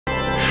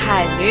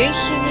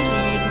Hallöchen, ihr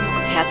Lieben,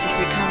 und herzlich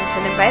willkommen zu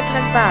einem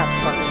weiteren Part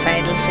von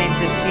Final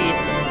Fantasy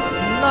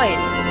 9.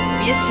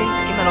 Wir sind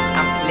immer noch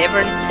am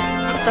Leveln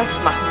und das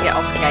machen wir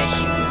auch gleich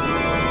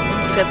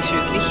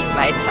unverzüglich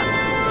weiter.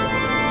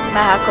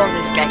 Mahakon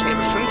ist gleich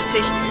Level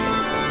 50,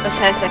 das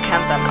heißt, er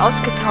kann dann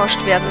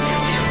ausgetauscht werden. Das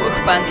hört sich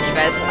furchtbar an, ich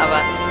weiß,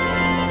 aber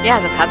ja,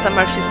 dann hat er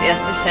mal fürs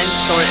Erste sein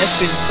Soll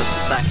erfüllt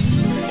sozusagen.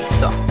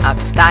 So, aber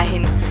bis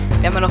dahin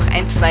werden wir noch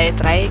 1, 2,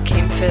 3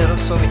 Kämpfe oder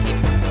so mit ihm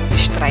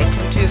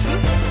bestreiten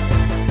dürfen.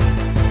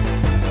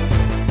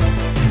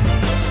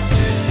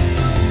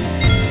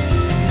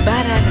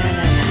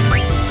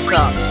 So,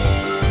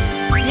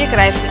 wir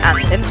greifen an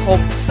den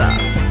Hopser.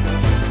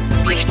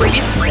 Wir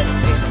stibitzen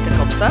den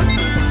Hopser.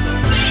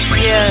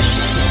 Wir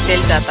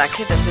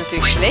Delta-Attacke, das ist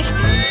natürlich schlecht.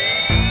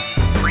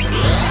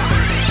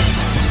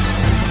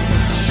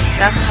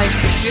 Das habe ich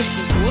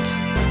befürchten gut.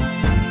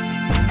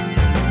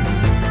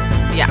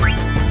 Ja.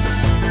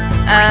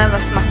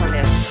 Was machen wir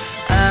jetzt?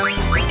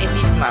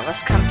 Enigma. Was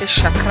kann das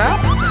Chakra?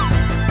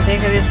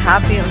 Regeneriert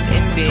HP und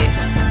MB.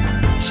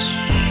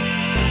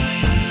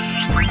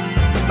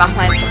 Machen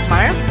wir einfach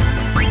mal.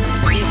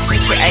 Die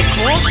süße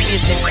Eiko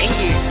wird den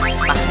Engel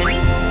machen.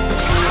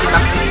 Sie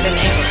macht jetzt den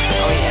Engel.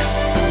 Oh ja.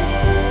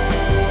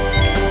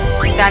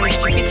 Sie dann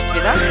stibitzt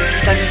wieder.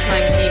 Dann ist man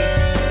im Team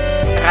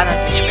ran an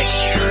den Speck.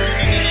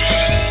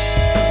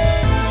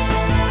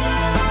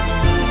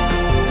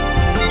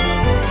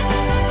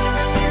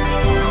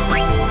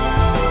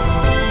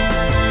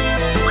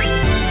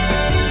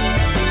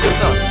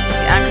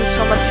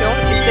 Angriffsformation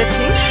ist jetzt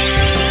hin.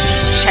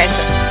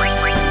 Scheiße.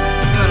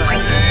 Immer noch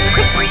eins.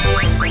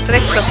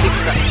 Direkt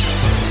verflixt er.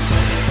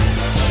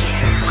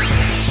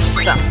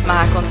 So,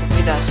 Mahakon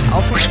wieder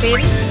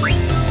auferstehen.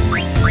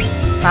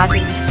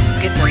 Martin, das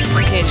geht nicht.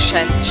 Okay,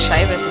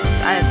 Scheibe, das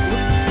ist auch nicht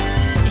gut.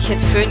 Ich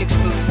hätte Phönix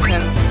nutzen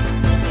können.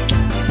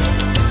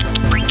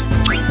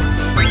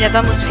 Ja,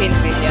 da muss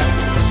Feenreh her.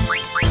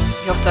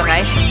 Ich hoffe, der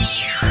reicht.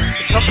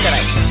 Ich hoffe, der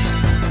reicht.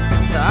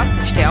 So,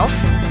 ich stehe auf.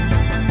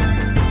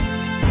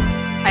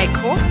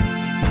 Eiko.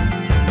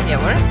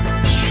 Jawohl.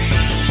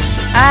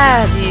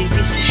 Ah, wie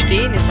sie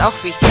stehen, ist auch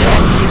wichtig.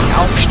 Wenn sie sich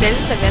aufstellen,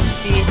 dann werden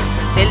sie die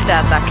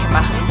Delta-Attacke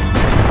machen.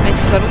 Wenn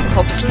sie so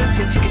rumhopseln,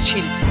 sind sie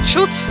gechillt.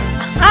 Schutz!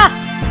 Ah!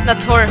 Na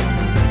toll!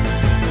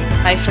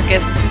 Habe ich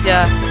vergessen, sind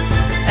ja,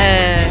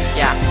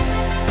 ja,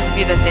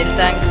 wieder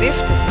Delta-Angriff.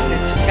 Das ist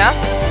nicht so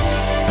klasse.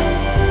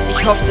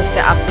 Ich hoffe, dass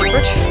der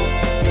abnippelt.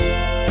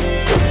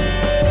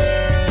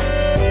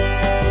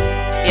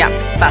 Ja,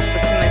 passt,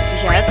 da sind wir in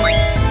Sicherheit.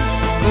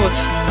 Gut,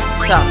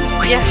 so,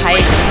 wir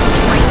heilen,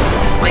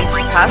 wenn es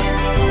passt,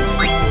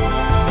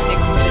 den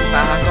guten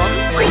Mahakon.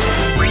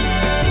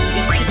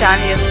 Ist sie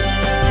dann jetzt,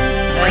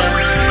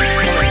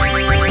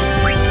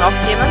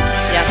 braucht jemand?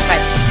 Ja,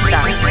 fein,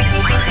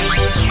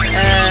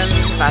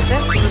 warte,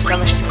 du musst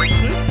aber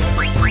stibitzen.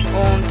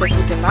 Und der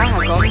gute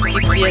Mahakon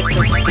gibt dir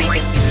das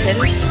Gegenmittel,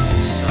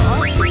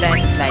 so, für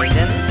dein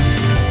Leiden.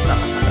 So,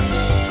 machen wir das.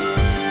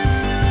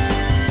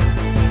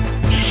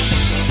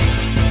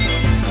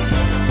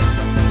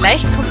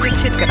 Leicht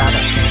kompliziert gerade.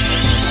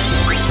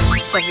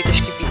 So, wieder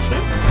stibitzen.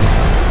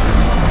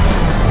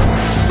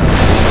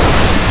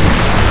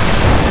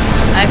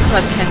 Eiko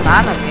hat kein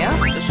Mana mehr.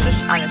 Das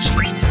ist auch nicht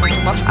schlecht. Und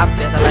um auf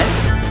Abwehr dabei.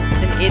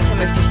 Den Äther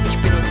möchte ich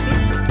nicht benutzen.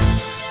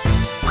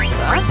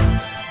 So.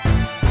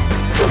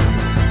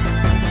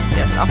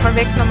 Der ist auch mal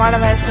weg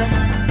normalerweise.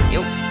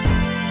 Jo.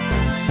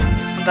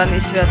 Und dann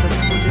ist wieder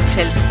das gute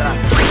Zelt dran.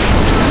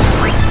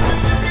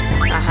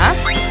 Aha.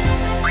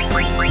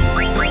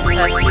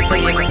 Da ist wieder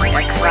jemand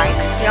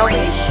erkrankt, glaube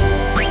ich.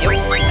 Jo,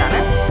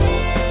 Zidane.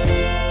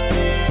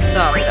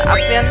 So, wieder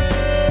abwehren.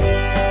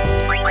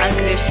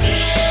 Angriff.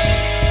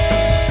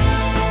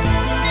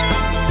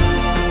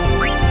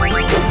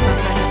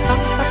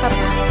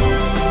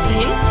 Ist er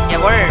hin?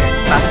 Jawohl,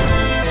 passt.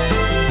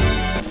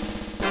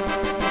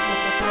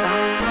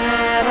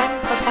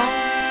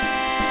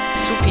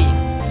 Supi.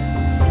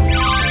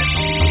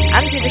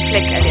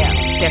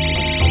 Anti-Reflekt-Allianz, sehr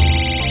gut.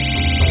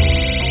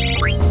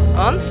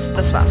 Und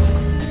das war's.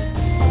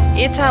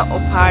 Ether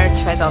Opal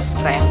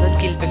 2300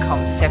 Gil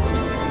bekommen. Sehr gut.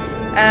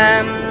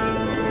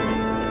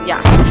 Ja,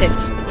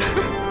 Zelt.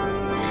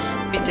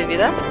 Bitte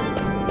wieder.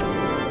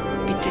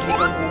 Bitte,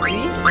 lieber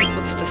Mugri,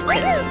 putzt das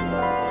Zelt.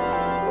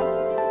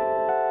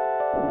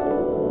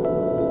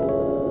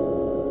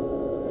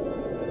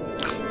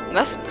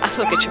 Was?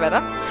 Achso, geht schon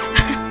weiter.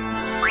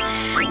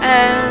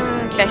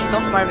 Gleich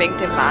nochmal wegen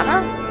dem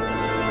Mana.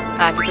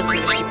 Ah, wieder zu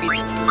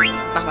stibitzt.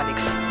 Machen wir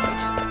nix.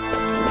 Gut.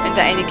 Wenn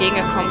der eine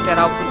Gegner kommt, der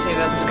raubt uns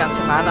wieder das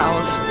ganze Mana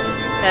aus.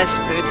 Der ist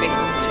blöd, wenn ich noch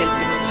ein Zelt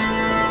benutze.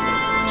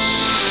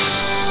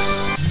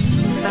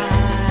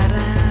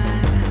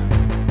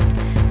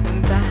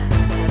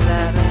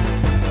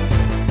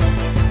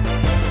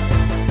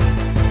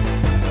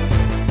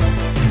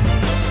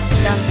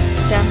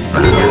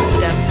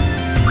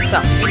 So,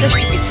 wieder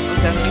stibitzen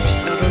und dann rülpst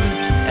schon wieder.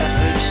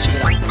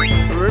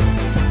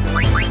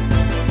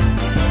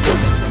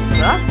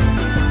 So,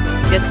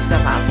 jetzt wieder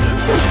warten.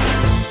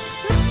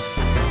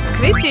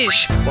 Kritisch.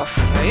 Boah,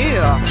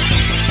 früher.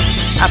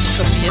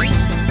 absorbieren.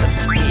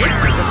 Das geht.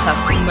 Das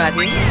heißt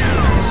umwandeln.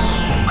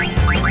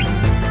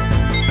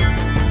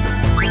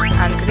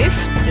 Angriff.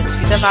 Jetzt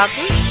wieder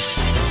warten.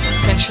 Das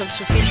könnte schon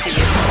zu viel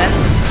gewesen sein.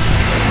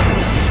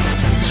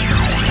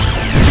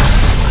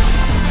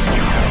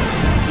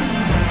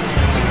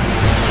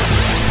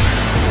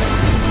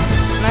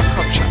 Na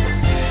komm schon.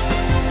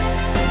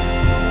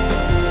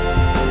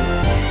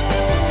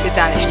 Sie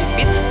da nicht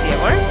gepitzt.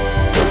 Jawohl.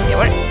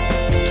 Jawohl.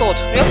 Tot.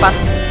 Ja,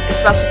 passt.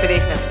 Es war so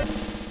berechnet.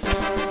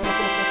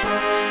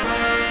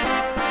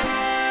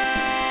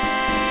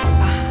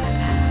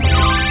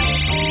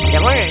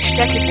 Jawohl,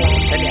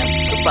 Stärkebonus erlernt.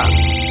 Super.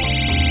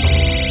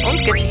 Und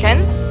geht sich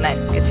ein? Nein,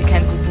 geht sich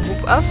kein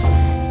Hup aus.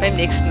 Beim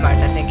nächsten Mal,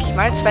 dann denke ich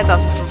mal,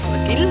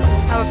 2500 Gil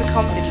haben wir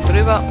bekommen, bitte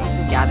drüber und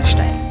einen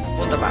Jadestein.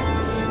 Wunderbar.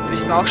 Da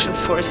müssen wir auch schon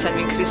voll sein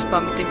wie ein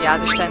Christbaum mit dem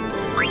Jadestein.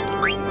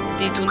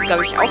 Die tun,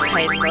 glaube ich, auch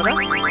heilen, oder?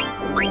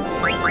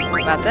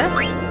 Warte.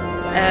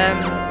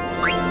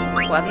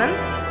 Ordnen.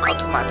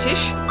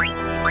 Automatisch.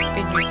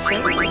 Benutzen.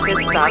 Ist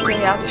jetzt da der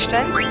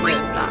Jadestein? Nö,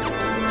 nein.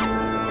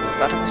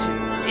 Warte, muss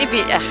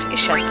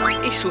ich scheiß drauf.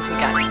 Ich suche ihn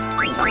gar nicht.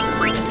 So.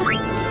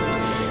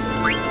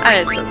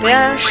 Also,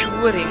 der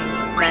Schwurring.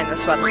 Nein,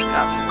 was war das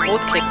gerade?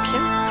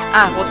 Rotkäppchen?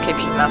 Ah,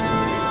 Rotkäppchen war's.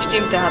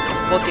 Stimmt, der hat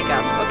noch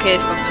Bodyguards. Okay,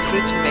 ist noch zu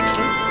früh zum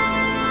Wechseln.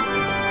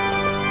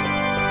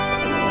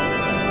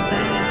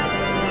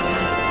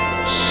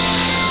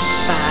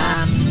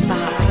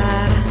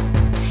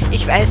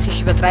 Ich weiß,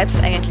 ich übertreibe es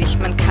eigentlich.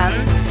 Man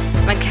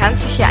kann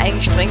sich ja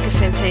eigentlich streng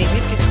gesehen seine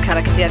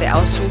Lieblingscharaktere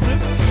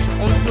aussuchen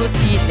und nur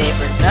die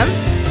leveln, ne?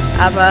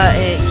 Aber,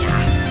 ja.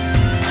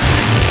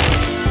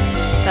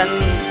 Dann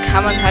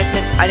kann man halt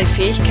nicht alle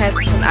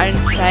Fähigkeiten von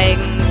allen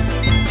zeigen.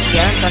 Sie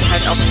lernen dann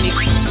halt auch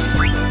nichts.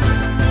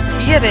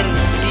 Viren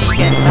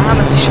fliegen, da haben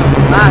wir sie schon.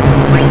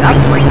 Magon geht's ab.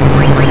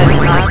 Das heißt,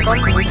 Magon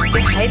muss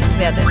geheilt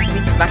werden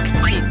mit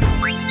Vakzin.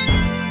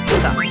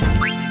 So.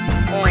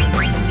 Und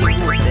die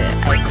gute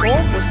Eiko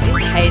muss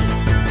ihn heilen.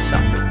 So.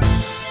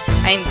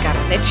 Ein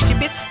Garnett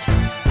stibitzt.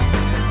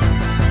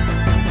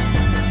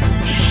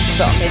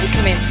 So,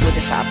 Medikament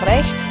wurde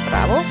verabreicht.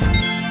 Bravo.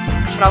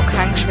 Frau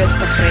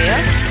Krankenschwester Freya.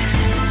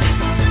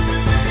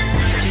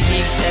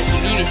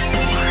 Die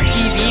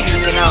Vivi,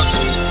 genau.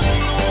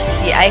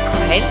 Die Eiko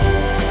heilt.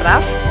 Das ist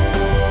brav.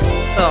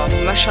 So,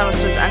 mal schauen, was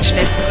du jetzt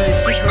anstellst. Nur die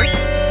Sichel.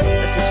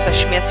 Das ist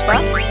verschmerzbar.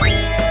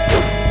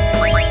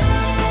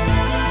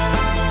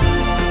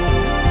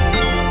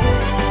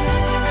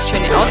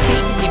 Schöne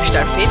Aussichten,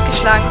 Diebstahl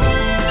fehlgeschlagen.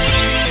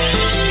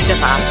 Wieder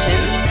warten.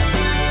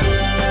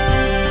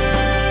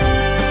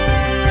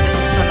 Das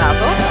ist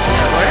Tornado.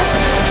 Jawohl.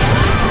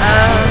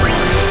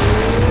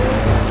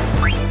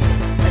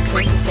 Da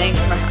könnte es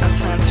eigentlich mal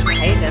anfangen zu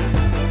heilen.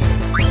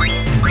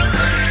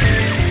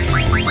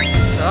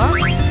 So,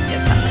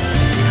 jetzt hat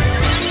es.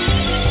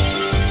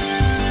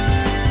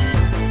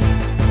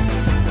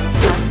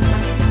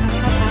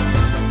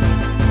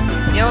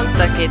 Ja, und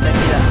da geht er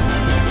wieder.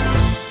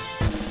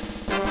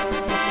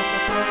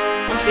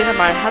 Wieder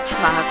mal hat's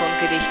Mahagon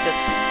gerichtet.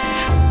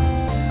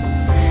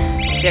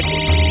 Sehr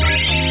gut.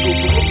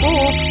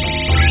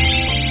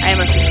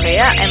 Einmal für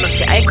Freya, einmal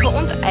für Eiko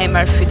und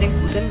einmal für den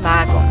guten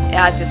Magon.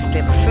 Er hat jetzt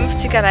Level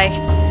 50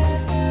 erreicht.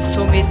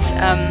 Somit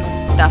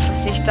darf er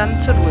sich dann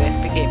zur Ruhe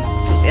begeben.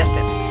 Fürs Erste.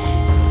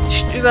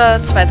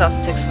 Über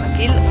 2600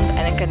 Gil und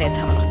einen Garnett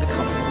haben wir noch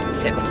bekommen.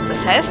 Sehr gut.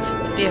 Das heißt,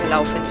 wir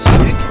laufen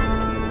zurück.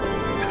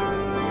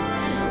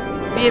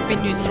 Wir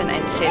benutzen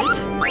ein Zelt.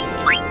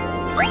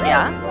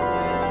 Ja.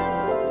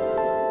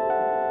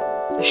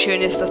 Das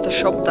Schöne ist, dass der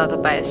Shop da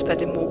dabei ist bei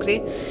dem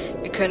Mogri.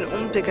 Wir können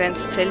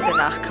unbegrenzt Zelte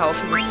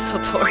nachkaufen, das ist so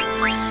toll.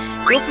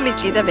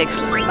 Gruppenmitglieder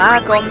wechseln.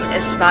 Magon,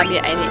 es war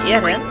mir eine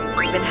Ehre.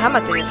 Wen haben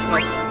wir denn jetzt noch?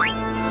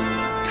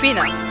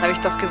 Quina, habe ich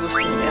doch gewusst,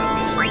 dass es er noch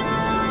ist.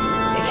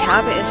 Ich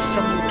habe es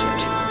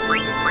vermutet.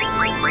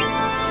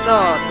 So,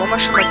 wo wir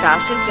schon mal da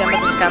sind, werden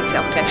wir das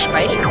Ganze auch gleich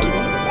speichern tun.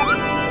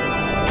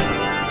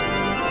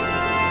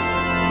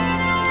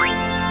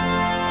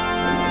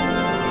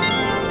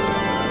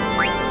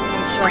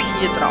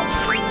 Hier drauf.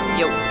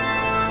 Jo.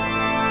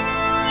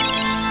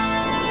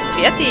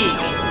 Fertig.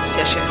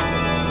 Sehr schön.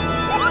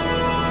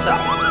 So.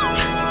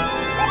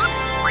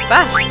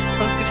 Passt.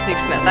 Sonst gibt's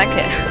nichts mehr.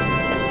 Danke.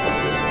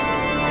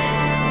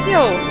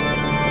 Jo.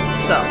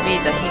 So,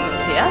 wieder hin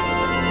und her.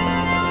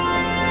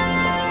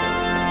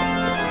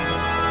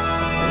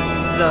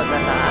 So,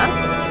 lala.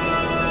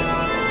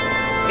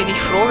 Bin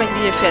ich froh, wenn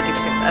wir hier fertig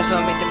sind. Also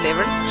mit dem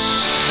Level.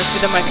 Dass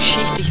wieder mal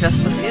geschichtlich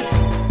was passiert.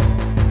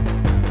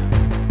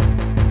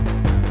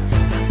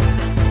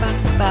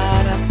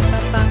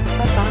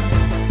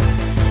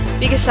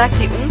 Wie gesagt,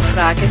 die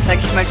Umfrage, sag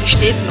ich mal, die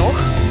steht noch,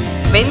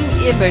 wenn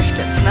ihr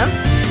möchtet, ne?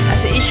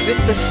 Also ich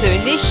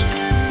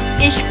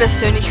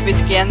persönlich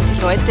würde gern die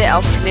Leute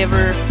auf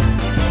Level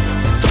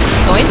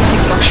 90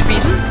 noch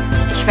spielen.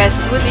 Ich weiß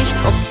nur nicht,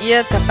 ob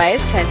ihr dabei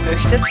sein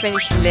möchtet, wenn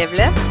ich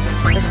levele.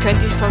 Das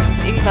könnte ich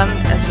sonst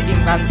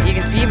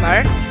irgendwie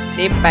mal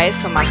nebenbei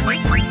so machen.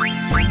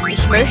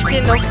 Ich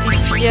möchte noch die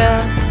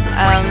 4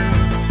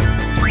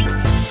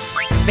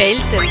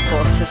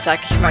 Weltenbosse, sag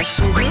ich mal,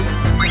 suchen.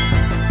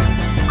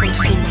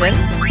 werden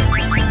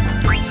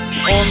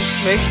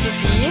und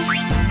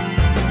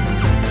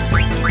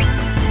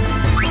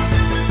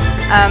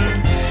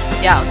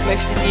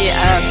möchte die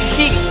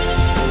besiegen.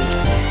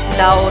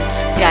 Laut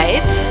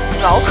Guide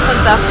braucht man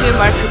dafür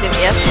mal für den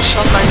ersten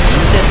schon mal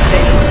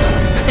mindestens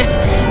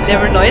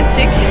Level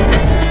 90.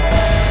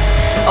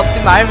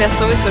 Optimal wäre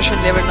sowieso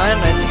schon Level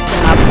 99 zu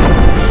haben.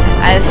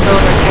 Also, da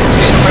könnt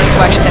ihr euch schon mal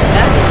vorstellen,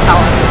 ne? Das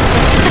dauert.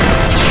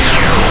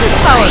 Das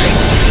dauert.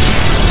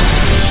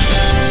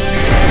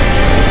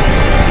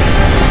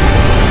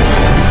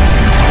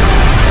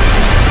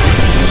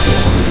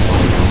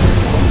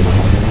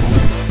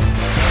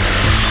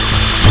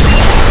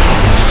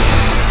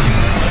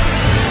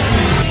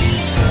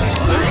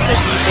 Unsere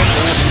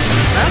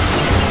Lieben, ne?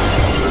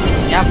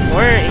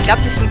 Jawohl, ich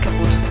glaube, die sind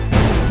kaputt.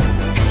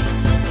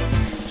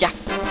 Ja,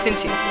 sind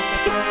sie.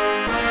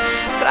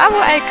 Bravo,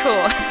 Eiko.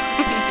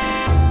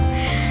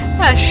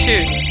 Ah,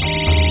 schön.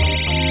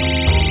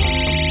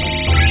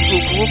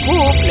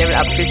 Level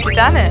Up für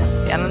Zidane.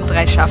 Die anderen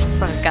 3 schaffen es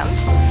noch nicht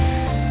ganz.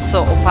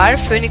 So, Opal,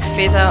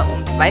 Phönixfeder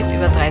und weit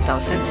über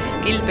 3000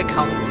 Gil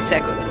bekommen. Sehr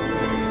gut.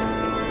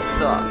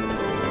 So.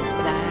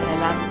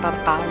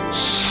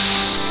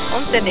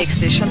 Und der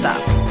nächste ist schon da.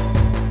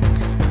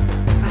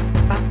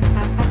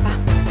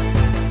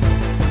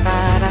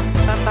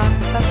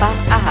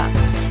 Aha,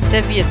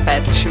 der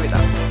Wirtbeitel schon wieder.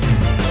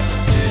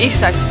 Ich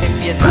sag zu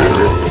dem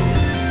Wirtbeitel.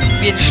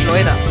 Wie ein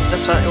Schleuder.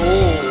 Das war...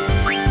 Oh,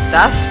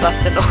 das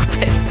passt ja noch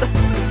besser.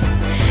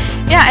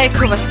 Ja,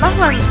 Eiko, was machen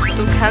wir?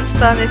 Du kannst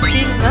da nicht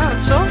viel, ne?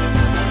 Und so.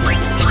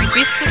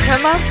 Stibitzen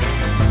können wir.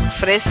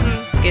 Fressen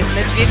geht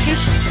nicht wirklich.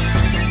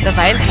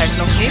 Derweil halt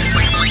noch nichts.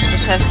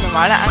 Das heißt,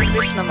 normaler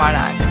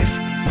Angriff.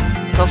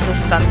 Ich hoffe,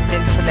 dass er dann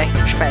den vielleicht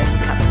speisen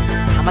kann.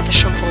 Haben wir das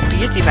schon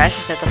probiert? Ich weiß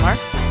es nicht einmal.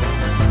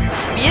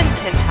 Wie ein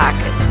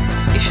Tentakel.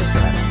 Ist schon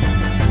soweit.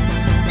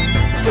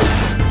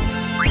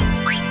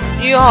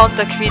 Ja, und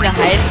der Queen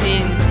heilt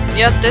ihn.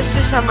 Ja, das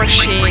ist einmal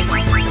schön.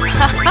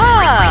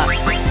 Haha!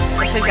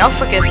 Das habe ich auch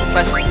vergessen,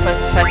 falls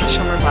das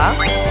schon mal war.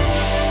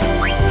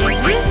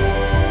 Mhm.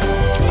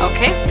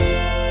 Okay.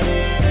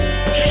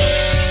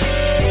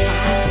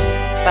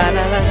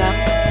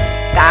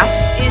 Das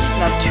ist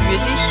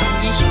natürlich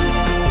nicht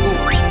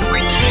gut.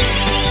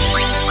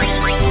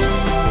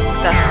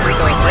 Das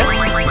bedeutet...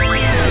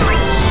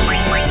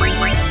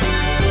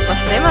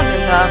 Was nehmen wir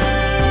denn da?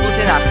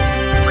 Gute Nacht.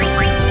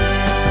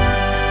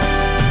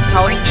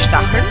 1000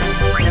 Stacheln.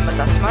 Nehmen wir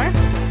das mal.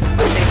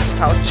 Und nächstes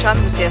 1000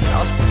 Schaden muss ich erst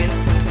ausprobieren,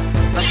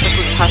 was da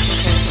gut passen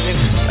könnte.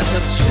 Also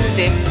zu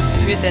dem,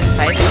 für den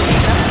beiden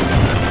Gegner.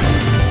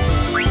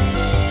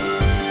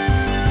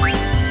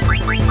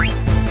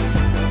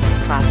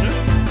 Warten.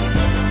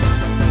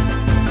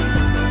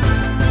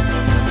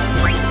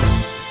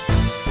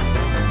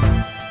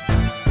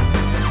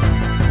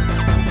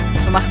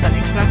 So macht er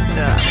nichts, ne?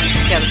 Der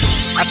Kerl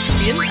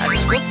absorbieren,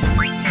 alles gut.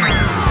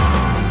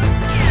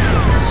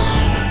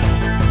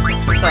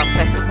 So,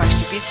 vielleicht nochmal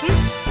Stibitzen.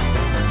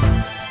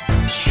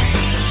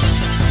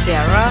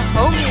 Dara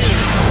Homie.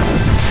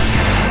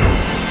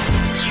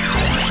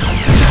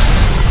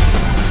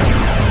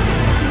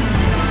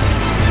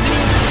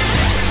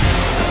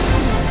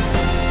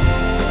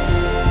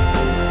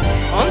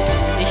 Und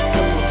nicht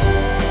kaputt.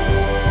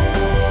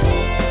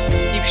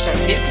 Diebstahl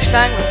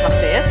fehlgeschlagen. Was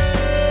macht er jetzt?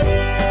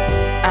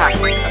 Ah,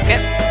 okay.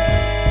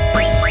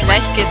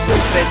 Vielleicht geht's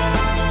zum Fressen.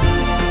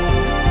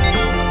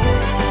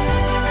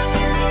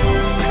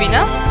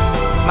 Queener?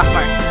 Mach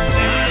mal.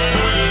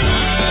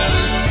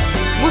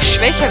 Muss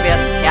schwächer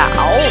werden. Ja,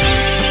 auf.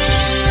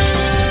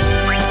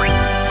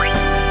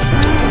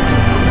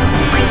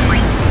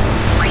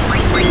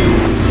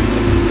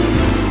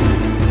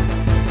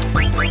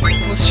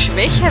 Muss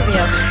schwächer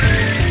werden.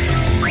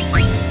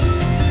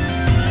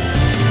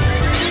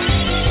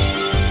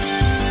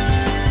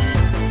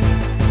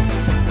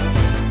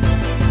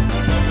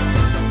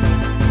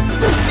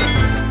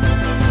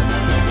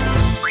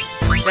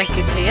 Vielleicht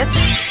geht's hier jetzt.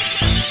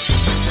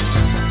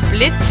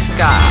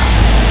 Blitzgar.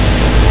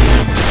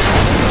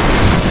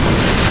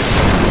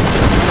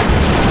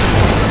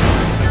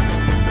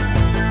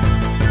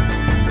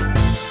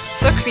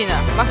 So, Queener,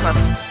 mach was.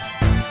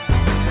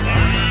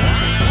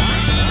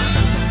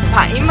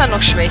 Immer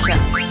noch schwächer.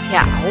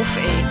 Ja, auf,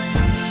 ey.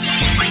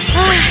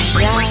 Ach,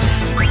 ja,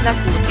 na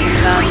gut.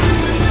 Dann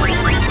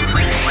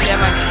der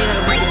mein Queener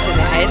noch ein bisschen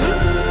heilen.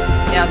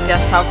 Ja, der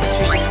saugt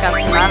natürlich das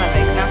ganze Mana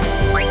weg, ne?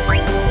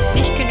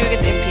 Nicht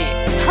genügend MP.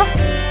 Ha!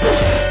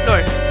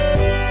 Lol.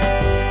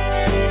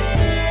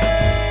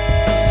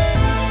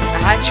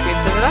 Aha, jetzt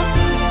schwebt er wieder.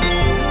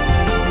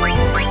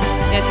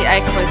 Ja, die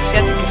Eiko ist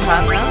fertig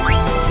gefahren, ne?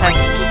 Das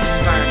heißt, sie tut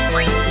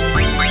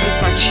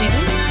mal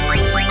chillen.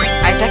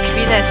 Alter,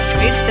 Queener, es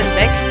frisst den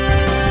weg.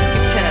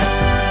 Gibt's ja nicht.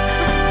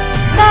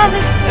 Nein,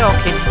 nicht. Ja,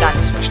 okay, Dann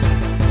ist wurscht.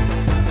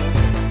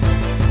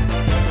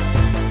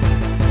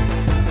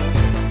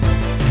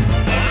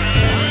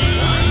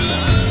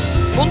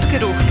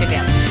 Mundgeruch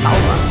gelernt.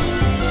 Sauber.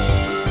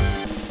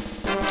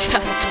 Tja,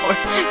 toll.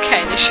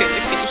 Keine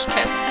schöne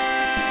Fähigkeit.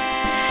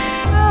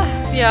 Ah,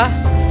 ja.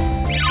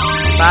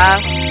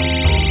 Passt.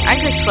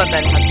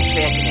 Angriffsvorteil hat die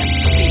Freya gelernt.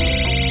 Supi.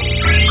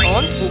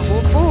 Und wup,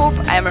 wup, wup.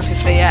 Einmal für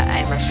Freya,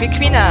 einmal für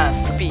Quina.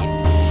 Supi.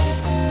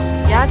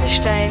 Ja, die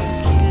Stein,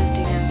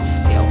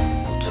 Dingens, die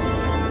auch gut.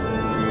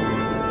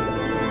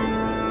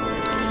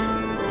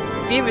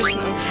 Wir müssen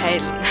uns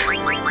heilen.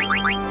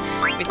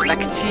 Mit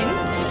Vakzin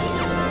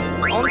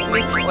und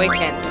mit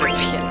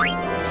Äuglein-Tröpfchen.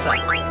 So.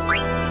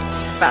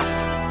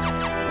 Passt.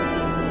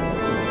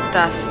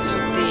 Das zu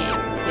dem.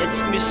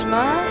 Jetzt müssen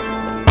wir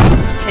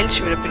das Zelt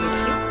schon wieder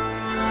benutzen,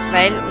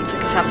 weil unser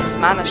gesamtes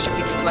Mana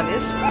stibitzt worden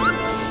ist.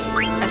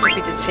 Also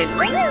bitte zelten.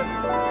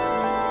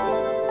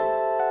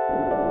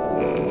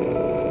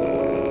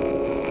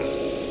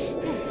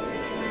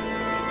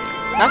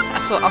 Was?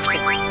 Ach so,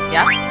 aufstehen.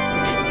 Ja?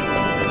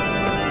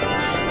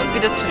 Und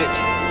wieder zurück.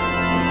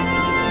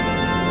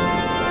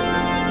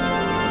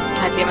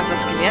 Hat jemand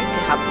was gelernt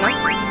gehabt, ne?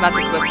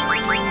 Warte kurz.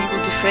 Die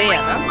gute Freya,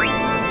 ne?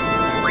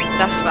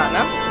 Das war,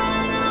 ne?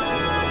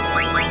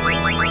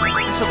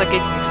 Achso, da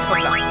geht nichts.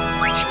 Hoppla.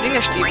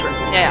 Springerstiefel.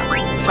 Ja, ja.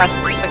 Fast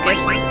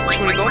vergessen.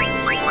 Entschuldigung.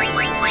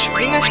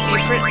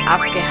 Springerstiefel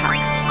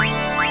abgehackt.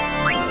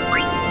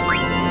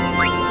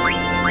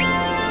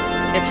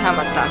 Jetzt haben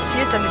wir das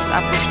hier. Dann ist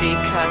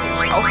Apotheker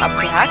nämlich auch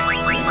abgehackt.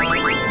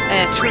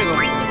 Entschuldigung.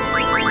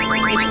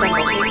 Gibt es dann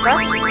noch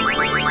irgendwas?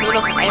 Nur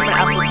noch einmal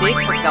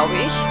Apotheker, glaube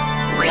ich.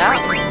 Ja,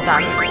 und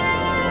dann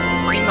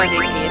immer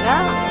den Gegner.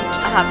 Und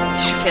aha, dann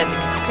ist es schon fertig.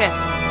 Okay.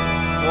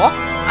 Boah,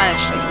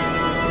 alles schlecht.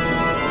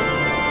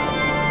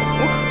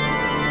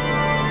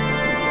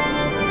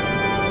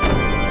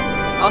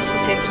 Aus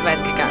Versehen zu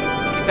weit gegangen.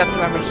 Ich bleib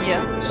mal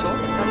hier. So.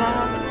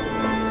 Lala.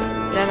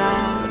 Lala.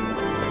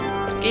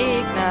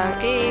 Gegner,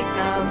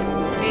 Gegner,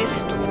 wo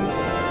bist du?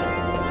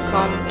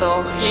 Komm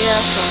doch her,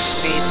 sonst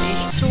red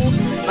ich zu.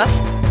 Was?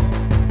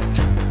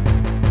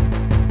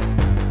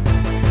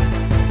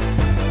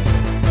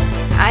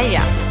 Ah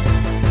ja.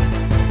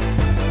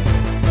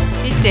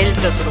 Die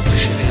Delta-Truppe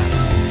schon wieder.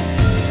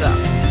 So.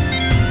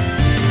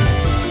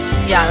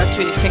 Ja,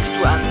 natürlich fängst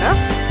du an, ne?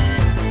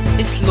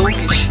 Ist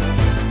logisch.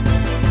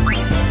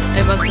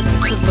 Aber das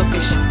ist so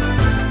logisch.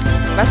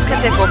 Was kann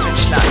der Goblin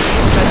schlagen?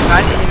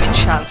 Neutral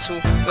Elementschaden zu.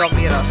 Ja,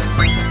 mir raus.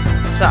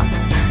 So.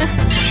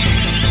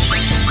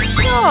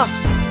 Ja.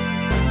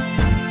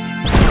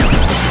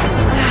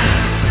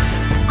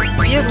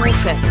 Wir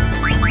rufen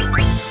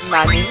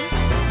Marvin.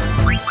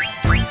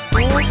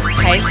 Du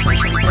heilst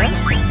dich wieder.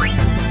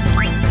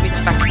 Mit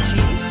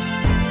Vakzin.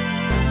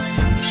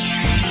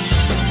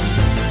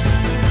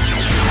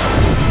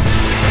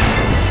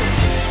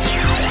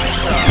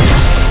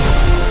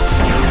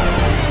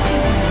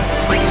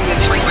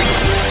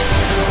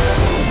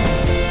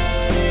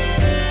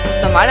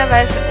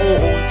 Normalerweise...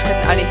 Oh, jetzt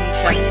können alle hin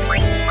sein.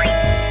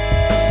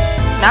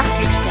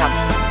 Glück gehabt.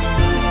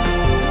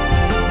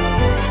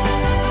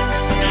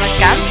 Wenn man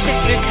ganz viel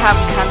Glück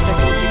haben kann, der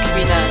gute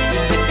Quina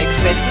ihn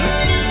wegfressen.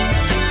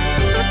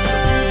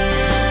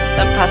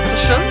 Dann passt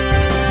das schon.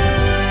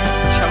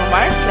 Schauen wir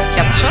mal, vielleicht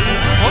klappt es schon.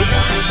 Und?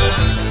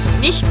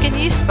 Nicht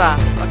genießbar.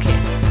 Okay.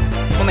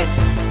 Moment.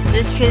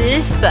 Nicht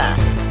genießbar.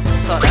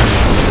 So,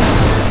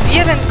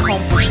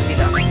 Virenkombo schon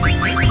wieder.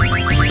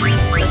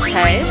 Das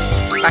heißt,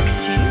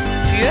 Vakzin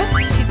für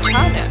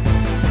Zitane.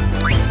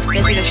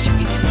 Der wieder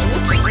Stibitzen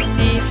tut und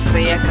die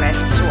Freya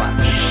greift so an.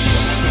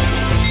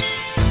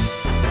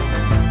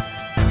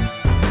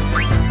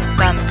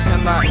 Dann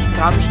können wir, ich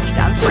traue mich nicht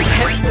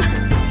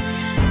anzugreifen.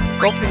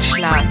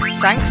 Goblinschlag,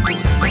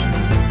 Sanctus,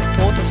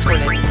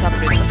 Todesrolle, das ist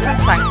blöd. Was kann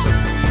Sanctus?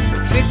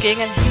 Fügt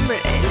gegen ein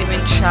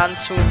Himmelelement-Schaden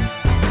zu,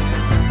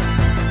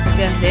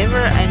 deren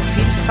Level ein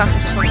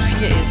Vielfaches von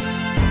 4 ist.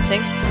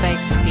 Senkt bei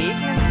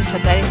Gegnern die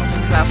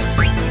Verteidigungskraft.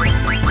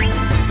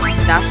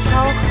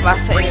 Nasshauch,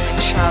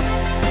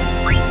 Wasserelement-Schaden.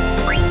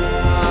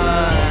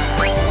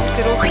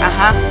 Geruch.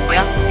 Aha,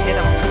 ja, okay,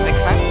 da macht es komplett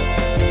krank.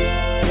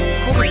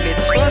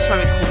 Kugelblitz, probieren wir es mal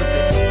mit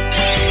Kugelblitz.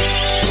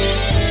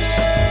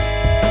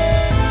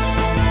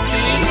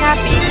 Pika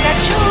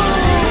Pikachu!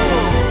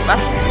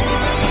 Was?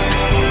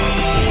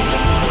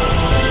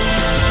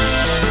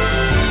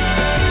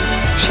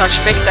 Schaut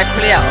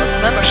spektakulär aus,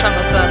 ne? Mal schauen,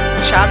 was er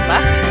Schaden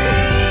macht.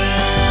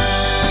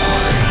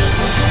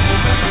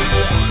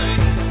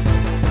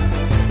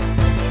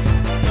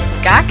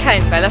 Gar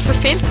keinen, weil er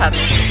verfehlt hat.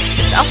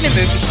 Ist auch eine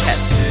Möglichkeit.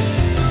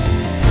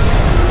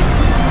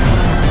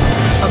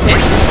 Okay.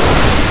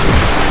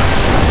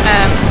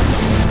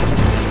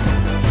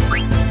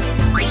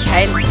 Ich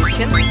heile ein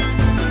bisschen.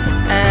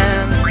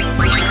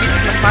 Wir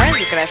spitzen nochmal,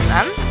 wir greifen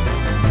an.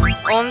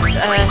 Und,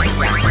 ja.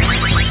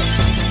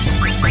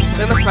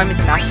 Probieren wir es mal mit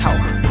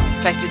Nasshauch.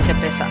 Vielleicht wird es ja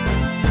besser.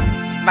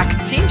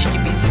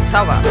 Vakzinstibitz,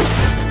 Zauber.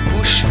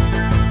 Wusch.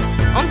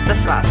 Und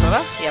das war's,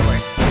 oder?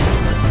 Jawohl.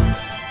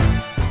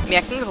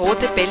 Merken,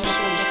 rote Bällchen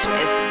nicht zum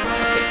Essen.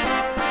 Okay.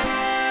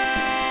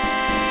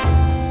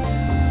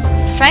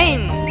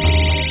 Fein.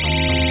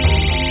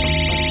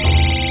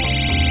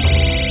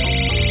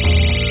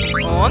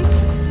 Und?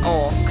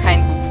 Oh,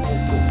 kein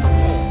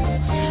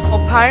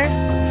Opal,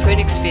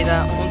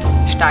 Phönixfeder und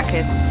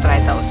starke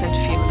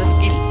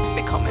 3400 Gil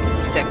bekommen.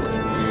 Sehr gut.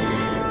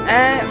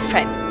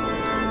 Fein.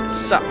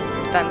 So,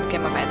 dann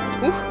gehen wir weiter.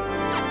 Huch,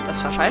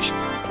 das war falsch.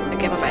 Dann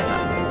gehen wir weiter.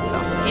 So,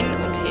 hin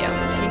und her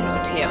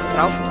und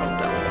rauf und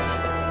runter.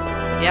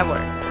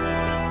 Jawohl.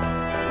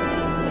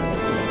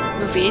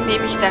 Nur wen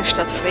nehme ich dann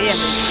statt Freya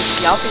mit? Ich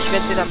glaube, ich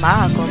werde wieder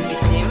Maragon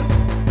mitnehmen.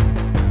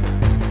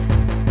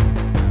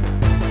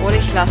 Oder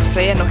ich lasse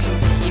Freya noch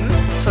im Team.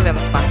 So werden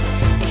wir es machen.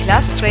 Ich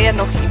lasse Freya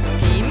noch im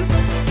Team,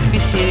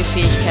 bis sie ihre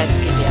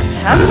Fähigkeiten gelernt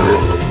hat.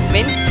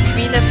 Wenn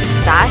Quina bis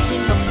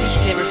dahin noch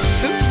nicht Level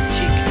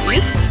 50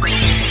 ist,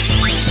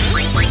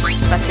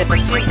 was ja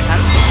passieren kann,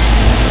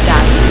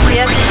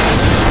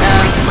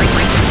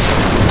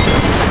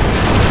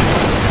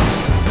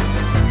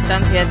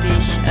 dann werde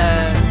ich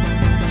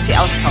sie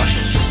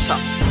austauschen. So.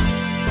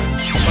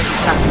 Und ich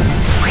sage,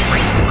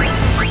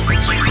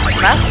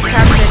 was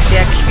kann denn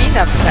der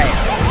Quina pfeilen?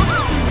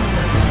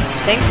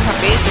 Senkt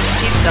KP des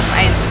Ziels auf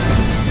 1.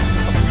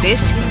 Ob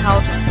das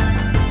hinhaut?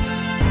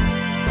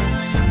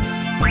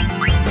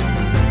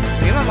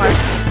 Probieren wir mal.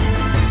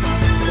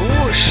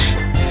 Husch.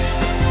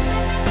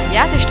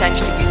 Ja, der Stein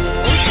stibitzt.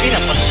 Und Quina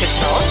fortschritt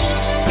aus.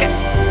 Okay.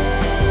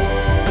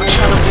 Mal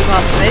schauen, ob wir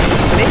überhaupt treffen.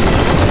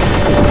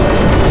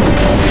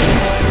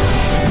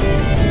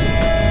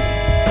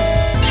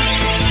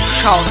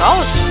 Schaut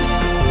aus.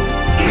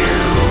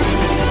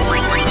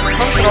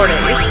 Kontrolle.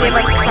 Ist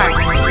jemand krank?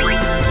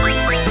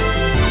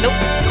 Nope.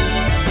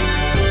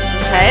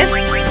 Das heißt,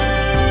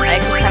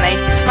 Eiko kann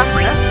eigentlich nichts machen,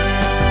 ne?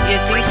 Ihr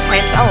Dings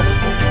heilt auch.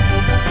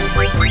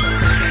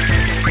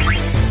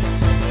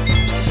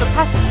 Müsste so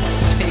passen.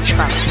 Jetzt bin ich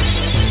gespannt.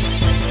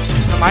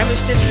 Normal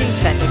müsste jetzt hin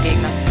sein, der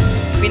Gegner.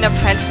 Quina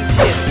Pfeil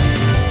funktioniert.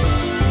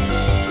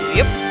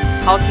 Jupp.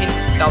 Haut hin,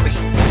 glaube ich.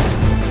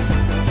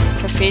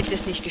 Verfehlt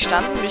ist nicht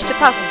gestanden, müsste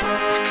passen.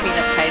 Ach,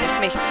 Quina Pfeil ist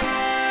mächtig.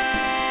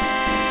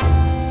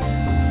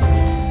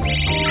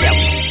 Ja.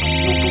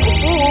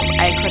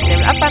 Eiko hat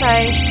Level Up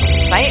erreicht.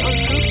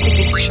 52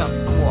 ist sie schon.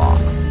 Wow.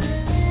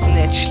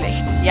 Nicht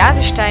schlecht.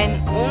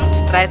 Jadestein und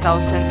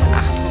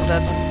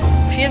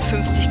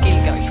 3854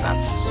 Gil, glaube ich, waren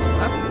es. So,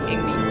 ne?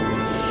 Irgendwie.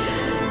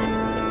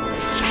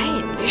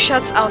 Fein. Wie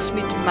schaut's aus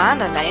mit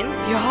Manalein?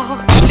 Ja,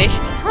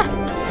 schlecht.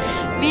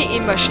 Wie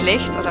immer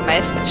schlecht oder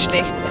meistens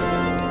schlecht.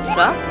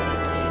 So.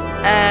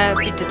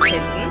 Bitte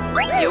zelten.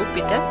 Jo,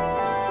 bitte.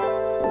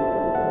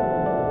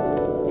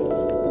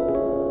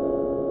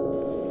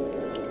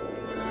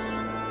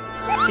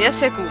 Sehr,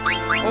 sehr gut.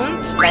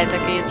 Und weiter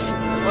geht's.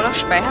 Oder?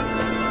 Speichern?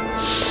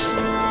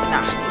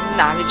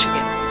 Na, wird schon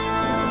gehen.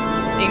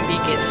 Irgendwie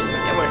geht's.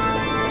 Jawohl.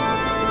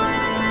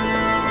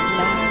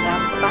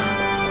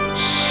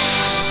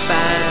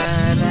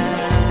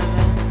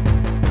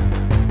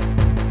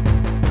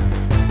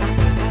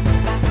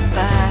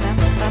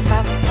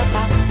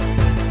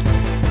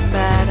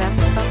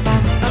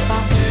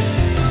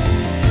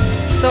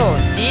 So,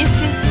 die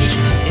sind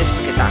nicht zum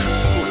Essen gedacht.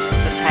 Gut.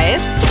 Das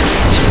heißt,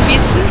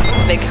 spitzen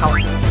und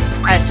weghauen.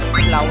 Also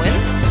klauen,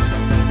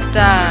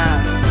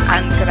 dann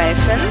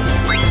angreifen,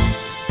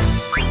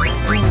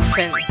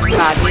 rufen,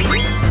 baden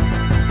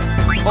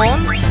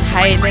und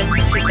heilen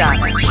sie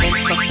dann, wenn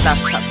es noch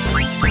Platz hat.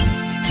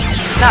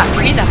 Na,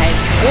 wieder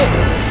heilen. Oh.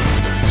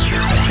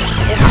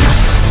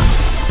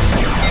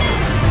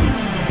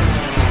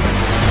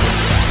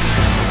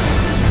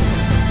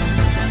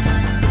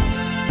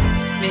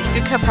 Wenn ich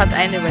Glück habe, hat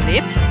eine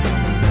überlebt.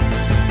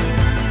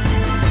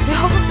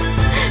 Ja,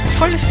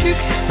 volles Glück.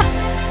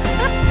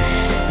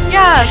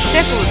 Ja,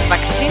 sehr gut.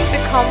 Vakzin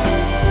bekommen.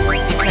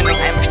 Wir können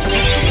noch einmal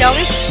stibitzen, glaube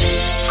ich.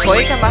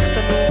 Folger macht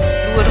er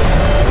nur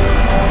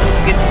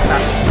geht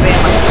was. Freya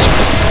macht den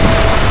Schluss.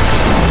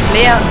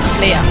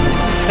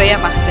 Freya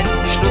macht den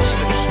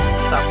Schlussstrich.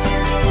 So.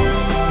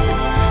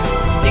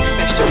 Nichts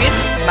mehr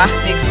stibitzt, macht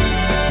nichts.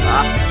 So.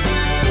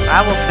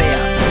 Bravo, Freya.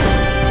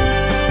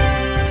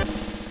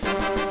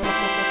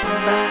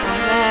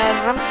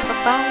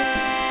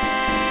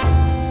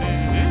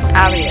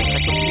 Aber jetzt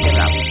ergibt es den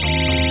Raum.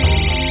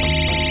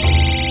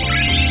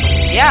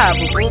 Ja,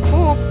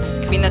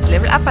 Queen hat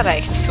Level Up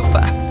erreicht.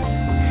 Super.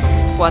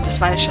 Boah, das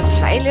waren jetzt schon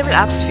 2 Level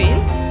Ups für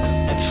ihn.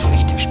 Nicht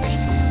schlecht gespielt.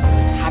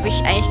 Habe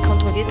ich eigentlich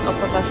kontrolliert,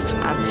 ob er was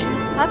zum Anziehen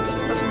hat?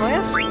 Was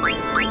Neues?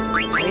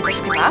 Habe ich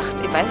das gemacht?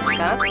 Ich weiß es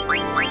gar nicht.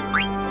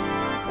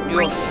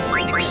 Jo,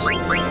 nix.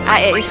 Ah,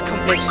 er ist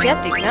komplett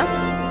fertig, ne?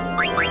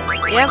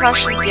 Er war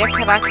schon der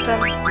Charakter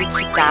mit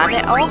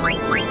Zidane auch,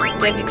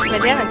 der nichts mehr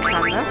lernen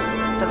kann, ne?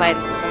 Derweil,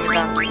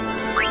 momentan. Oh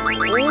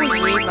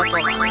je,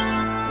 Madonna.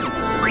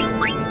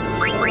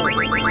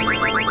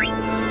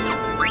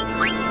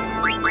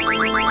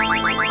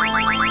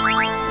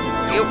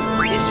 Jo,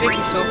 ist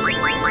wirklich so.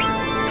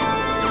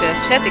 Der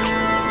ist fertig.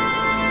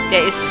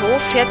 Der ist so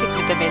fertig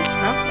mit der Welt,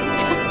 ne?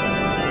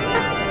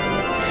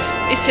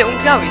 Ist ja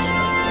unglaublich.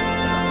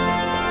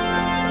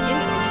 Hin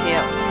und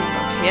her und hin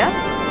und her.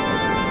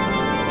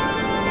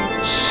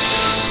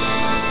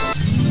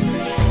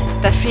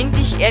 Da finde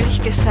ich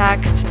ehrlich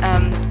gesagt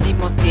die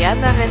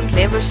moderneren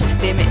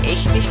Level-Systeme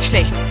echt nicht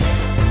schlecht.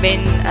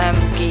 Wenn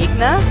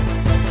Gegner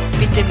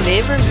mit dem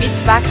Level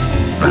mitwachsen,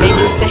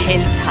 welches der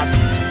Held hat,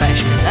 zum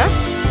Beispiel. Ne?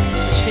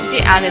 Das finde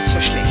ich auch nicht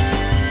so schlecht.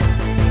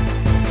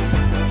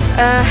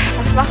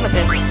 Was machen wir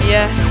denn?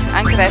 Wir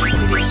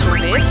angreifen will ich so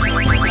nicht.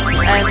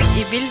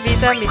 Ich will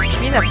wieder mit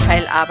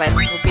Queener-Pfeil arbeiten,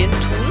 probieren,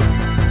 tun.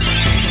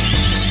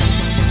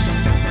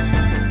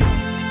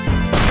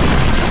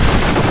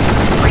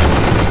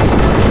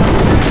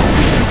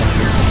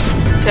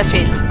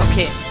 Verfehlt,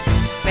 okay.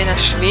 Wenn er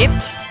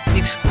schwebt,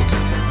 nichts gut.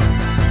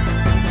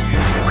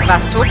 War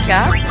so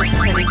klar, dass es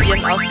seine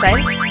Viren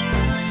austeilt.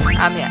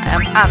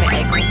 Arme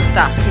Icon.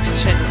 Da, kriegst du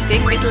schnell das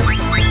Gegenmittel.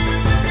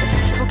 Das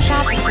war so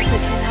klar, dass es nicht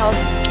hinhaut.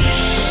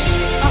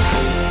 Ach.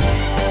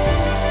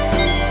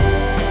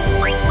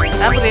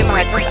 Dann probieren wir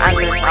halt was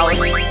anderes aus.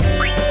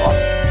 Boah.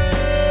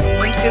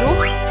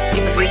 Mundgeruch?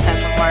 Ich probiere es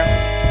einfach mal.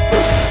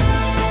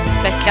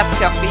 Vielleicht klappt es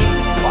ja auch wie ihm.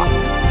 Boah.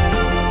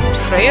 Und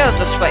Freya,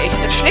 das war echt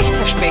nicht schlecht,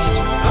 Herr Specht.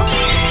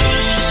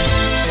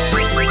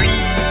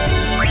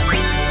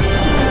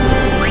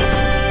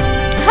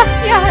 Ja?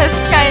 Ja, er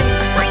ist klein.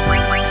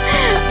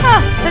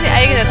 Seine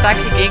eigene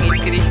Attacke gegen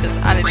ihn gerichtet.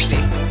 Auch nicht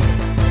schlecht.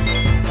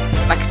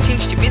 Magazin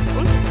stibitzt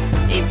und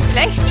eben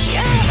vielleicht,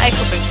 ja,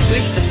 Eiko bringt es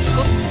durch, das ist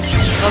gut.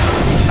 Trotzdem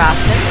muss ich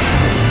warten.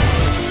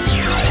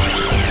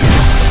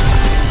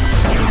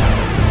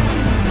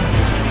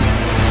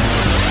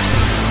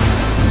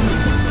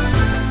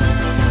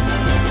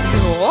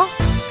 Jo,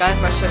 gar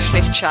nicht mal so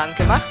schlecht Schaden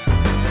gemacht.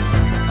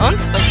 Und,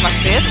 was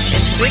macht er jetzt?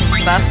 Es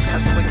bringt, passt,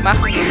 kannst du ruhig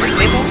machen.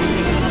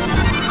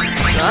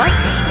 So.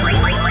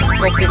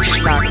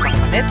 Goblin-Schlag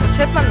machen wir nicht. Was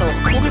hört man noch?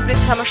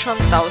 Kugelblitz haben wir schon.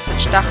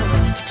 1000 Stacheln,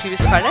 das ist die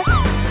Kürbisfalle.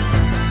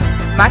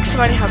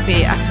 Maximale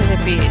HP, aktuelle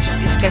HP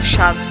ist gleich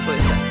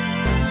Schadensgröße.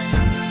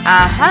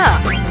 Aha!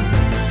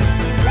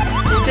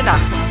 Gute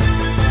Nacht.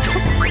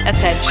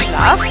 Erteilt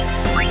Schlaf.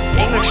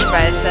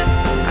 Engelspeise.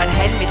 Alle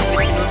Heilmittel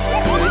wird genutzt.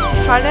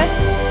 Krötenfalle.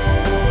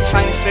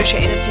 Gefangene Frösche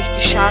ändert sich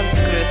die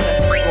Schadensgröße.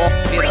 Boah,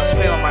 wir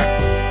ausprobieren wir mal.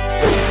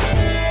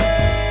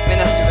 Wenn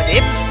er es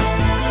überlebt.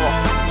 Boah.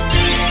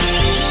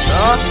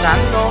 So,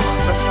 dann noch,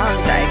 was machen wir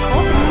mit der Eiko?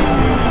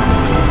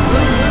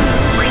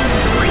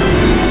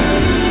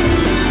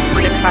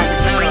 Wieder krank,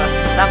 ne, oder was?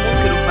 Da,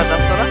 Mundgeruch war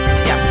das, oder?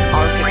 Ja,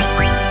 Maulgeruch.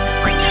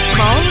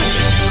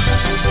 Maulgeruch.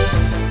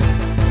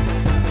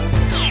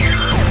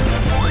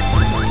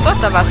 So,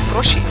 da war's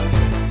Froschi.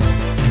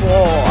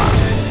 Boah.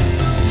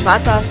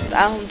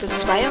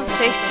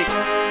 2162.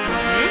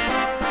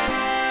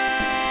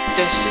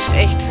 Das ist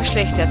echt eine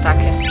schlechte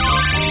Attacke.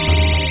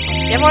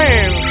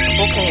 Jawohl,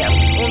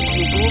 Pokerherz. Und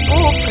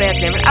Frey hat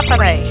Level Up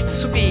erreicht.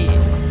 Supi.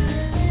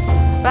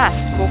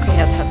 Was?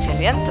 Pokerherz hat sie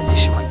erlernt. Das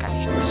ist schon mal gar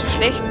nicht so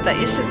schlecht. Da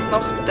ist jetzt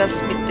noch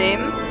das mit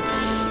dem...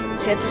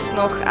 Sie hat es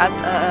noch...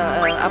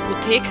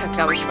 Apotheker,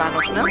 glaube ich, war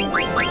noch, ne?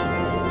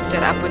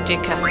 Der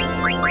Apotheker.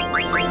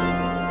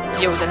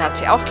 Jo, dann hat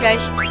sie auch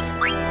gleich.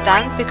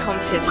 Dann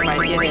bekommt sie jetzt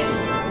mal ihre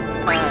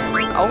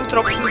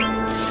Augentropfen.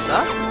 So.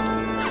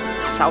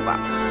 Sauber.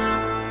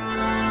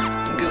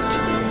 Gut.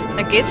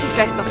 Dann geht sie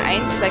vielleicht noch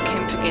 1, 2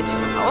 Kämpfe geht sie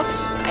noch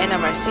aus. Einer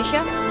mal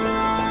sicher.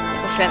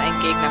 Sofern ein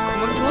Gegner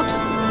kommen tut.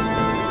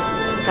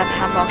 Und dann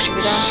haben wir auch schon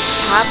wieder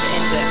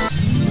Habenende.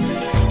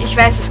 Ich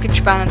weiß, es gibt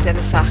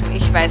spannendere Sachen.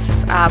 Ich weiß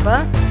es,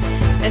 aber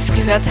es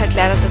gehört halt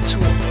leider dazu.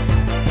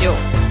 Jo.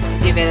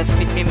 Ihr werdet es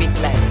mit mir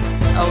mitleiden.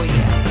 Oh yeah.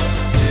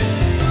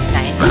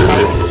 Nein, ich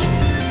leide nicht.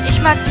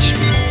 Ich mag das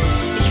Spiel.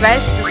 Ich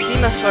weiß, das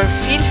Sima soll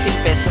viel, viel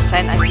besser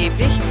sein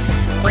angeblich.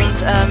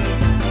 Und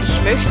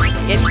ich möchte es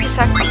ehrlich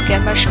gesagt auch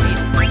gern mal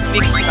spielen.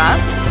 Wirklich wahr.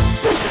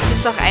 Das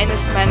ist auch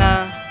eines meiner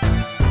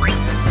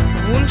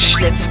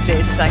Wunsch-Let's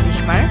Plays, sage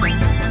ich mal.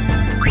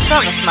 So,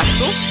 was machst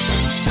du?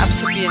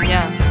 Absorbieren,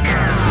 ja.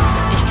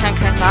 Ich kann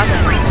kein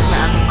Ladereinsatz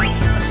mehr an.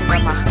 Also mehr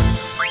machen.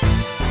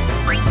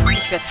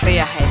 Ich werde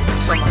Freya heilen.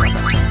 So machen wir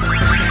das.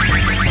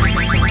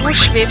 Du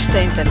schwebst da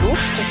in der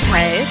Luft, das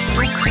heißt,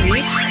 du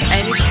kriegst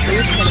eine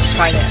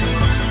Krötenfalle.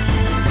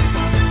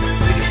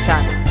 Würde ich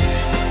sagen.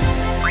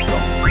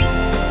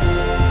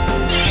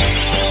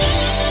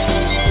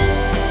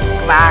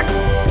 Wagen.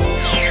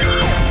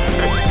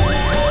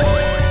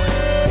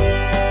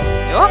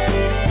 Ja,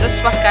 das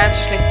macht gar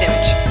nicht schlecht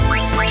Damage.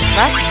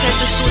 Was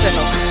könntest du denn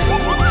noch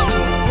Gutes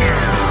tun?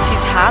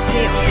 Zieht HP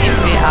und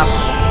MP ab.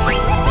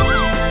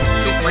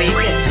 Für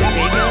Regel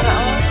oder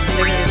aus?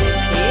 Regel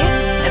MP.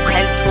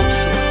 Erteilt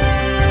Tobsucht.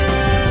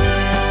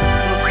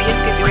 Blockieren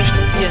geht über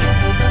Studieren.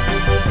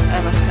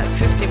 Was kann?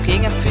 Fügt dem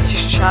Gegner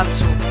physischen Schaden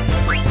zu.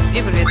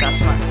 Evaluiert das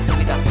mal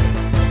wieder.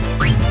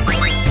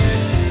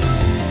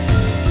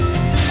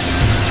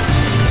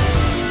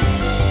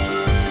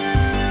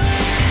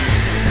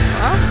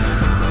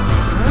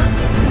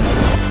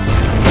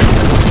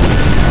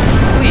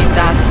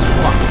 Da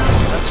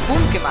hat's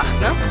Boom gemacht,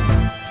 ne?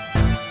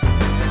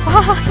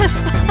 Oh, das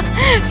war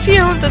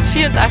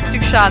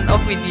 484 Schaden,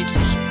 auch wie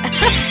niedlich.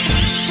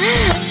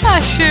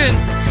 Ah, schön.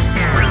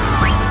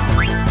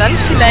 Dann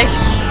vielleicht...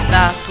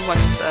 Na, du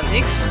machst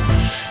nix.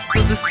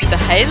 Du tust wieder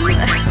heilen.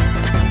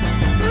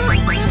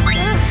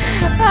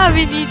 Ah,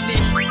 wie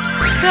niedlich.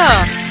 So,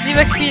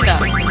 lieber Quina,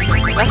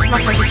 was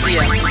machen wir mit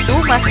dir? Du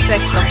machst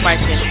vielleicht nochmal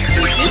den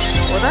König,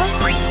 oder?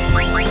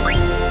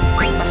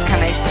 Was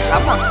kann eigentlich der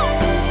Hammer?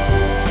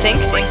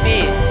 Senkt MP,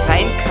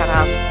 rein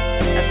Karat.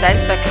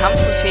 Erteilt bei Kampf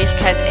und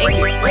Fähigkeit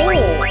Engel. Oh!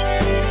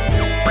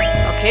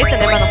 Okay, dann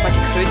nehmen wir nochmal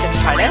die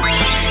Krötenfalle.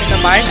 Den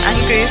normalen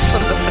Angriff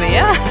von der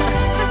Freya.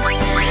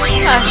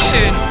 Ah,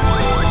 schön.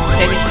 Jetzt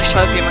hätte ich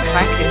geschaut, wie man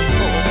krank ist.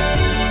 Oh,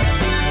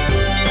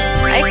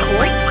 oh. Eiko,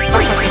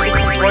 mach mal bitte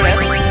Kontrolle.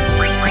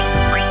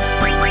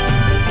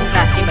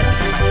 Na, niemand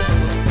ist krank.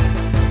 Gut.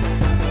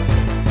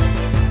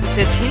 Ist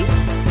jetzt hin?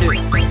 Nö.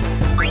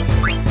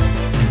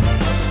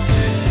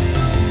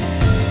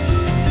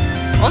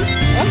 Und?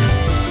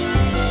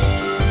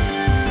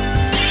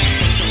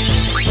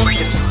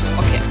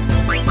 Okay.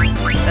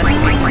 Das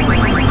geht.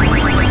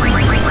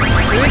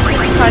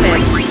 Krötenfalle. Das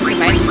ist so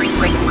gemein, dass das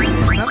so weit unten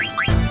ist, ne?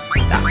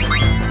 Da.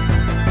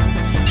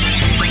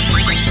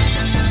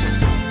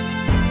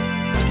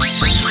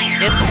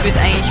 Jetzt wird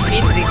eigentlich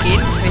Fedri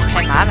gehen. Jetzt habe ich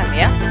kein Mana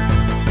mehr.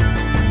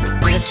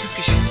 Wieder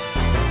typisch.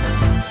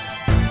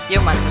 Jo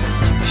Mann, das ist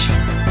typisch.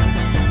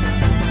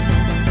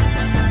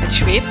 Jetzt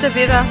schwebt er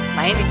wieder.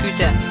 Meine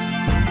Güte.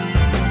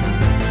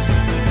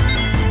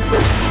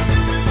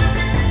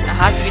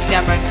 Aha, die will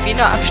ja mal einen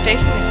Quino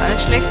abstechen. Ist auch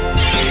nicht schlecht.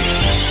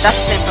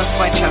 Das nennt man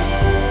Freundschaft.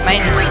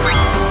 Meine Güte.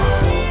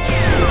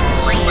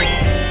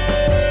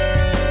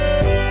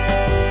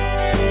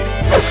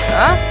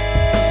 Ja.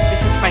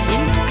 Bis jetzt mal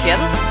hin, du Kerl.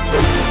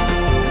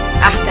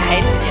 Ach, der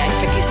heilt ihn ja. Ich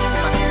vergiss das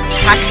immer.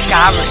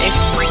 Kackgabel,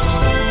 echt.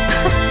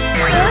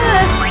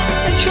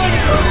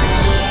 Entschuldigung.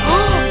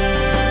 Oh.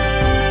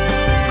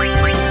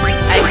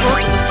 Eiko,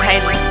 du musst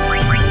heilen.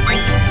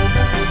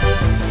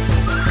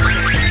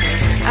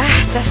 Ach,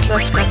 das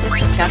läuft gerade nicht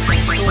so klasse. So,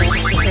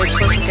 das habe ich jetzt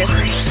voll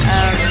vergessen.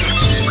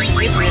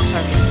 Nehmen wir jetzt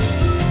mal mit.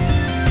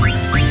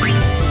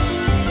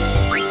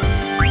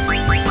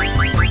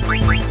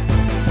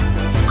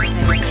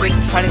 Eine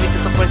Krötenfalle wird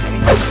doch wohl jetzt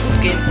eigentlich ganz gut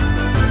gehen.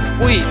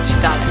 Ui,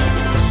 Titane.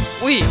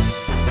 Ui,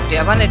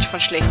 der war nicht von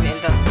schlechten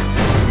Eltern.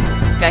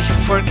 Gleich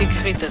voll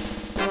gekrittet.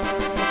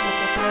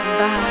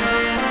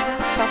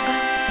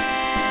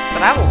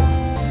 Bravo.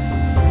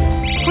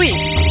 Hui.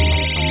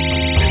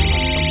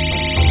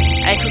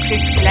 Eiko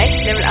kriegt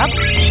vielleicht Level Up.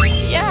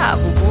 Ja,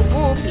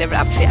 wup. Level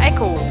Up für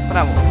Eiko.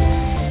 Bravo.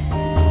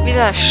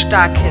 Wieder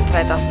starke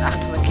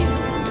 3800 Kilo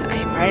und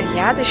einmal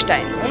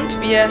Jadestein. Und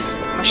wir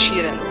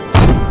marschieren.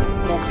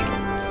 Mogli.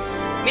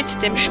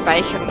 Mit dem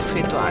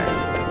Speicherungsritual.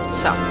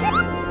 So.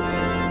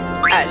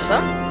 Also.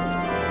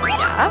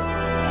 Ja.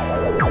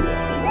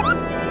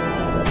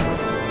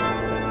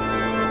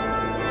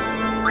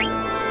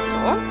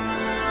 So.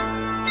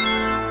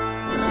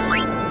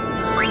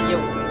 Jo.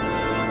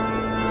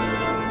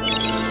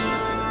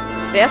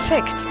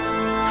 Perfekt.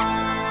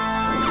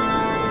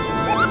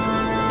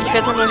 Ich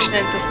werde nur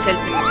schnell das Zelt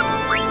benutzen.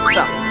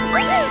 So.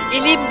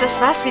 Ihr Lieben, das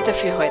war's wieder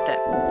für heute.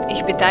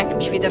 Ich bedanke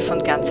mich wieder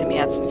von ganzem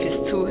Herzen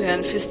fürs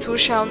Zuhören, fürs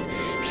Zuschauen,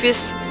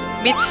 fürs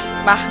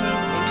Mitmachen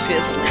und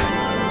fürs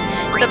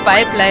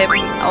dabei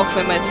bleiben, auch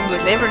wenn wir jetzt nur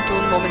Level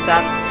tun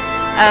momentan.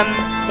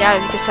 Ja,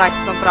 wie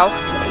gesagt, man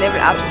braucht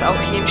Level-Ups auch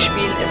hier im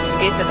Spiel, es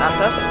geht nicht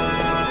anders.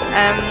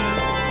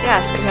 Ja,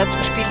 es gehört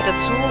zum Spiel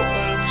dazu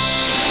und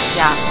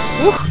ja,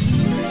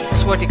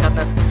 das wollte ich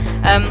gerade nicht.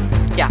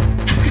 Ja.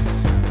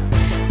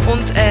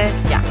 Und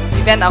ja,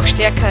 wir werden auch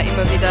stärker,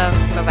 immer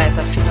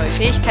weiter für neue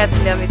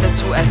Fähigkeiten lernen wir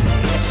dazu, also es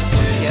ist nicht so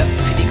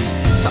für nichts.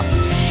 So.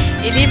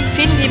 Ihr Lieben,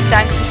 vielen lieben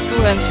Dank fürs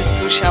Zuhören, fürs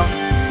Zuschauen.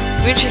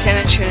 Ich wünsche euch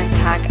einen schönen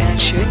Tag, einen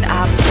schönen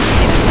Abend,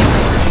 je nachdem, wann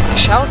ihr das Video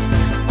schaut.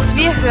 Und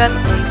wir hören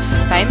uns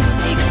beim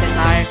nächsten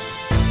Mal.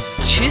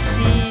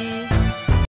 Tschüssi!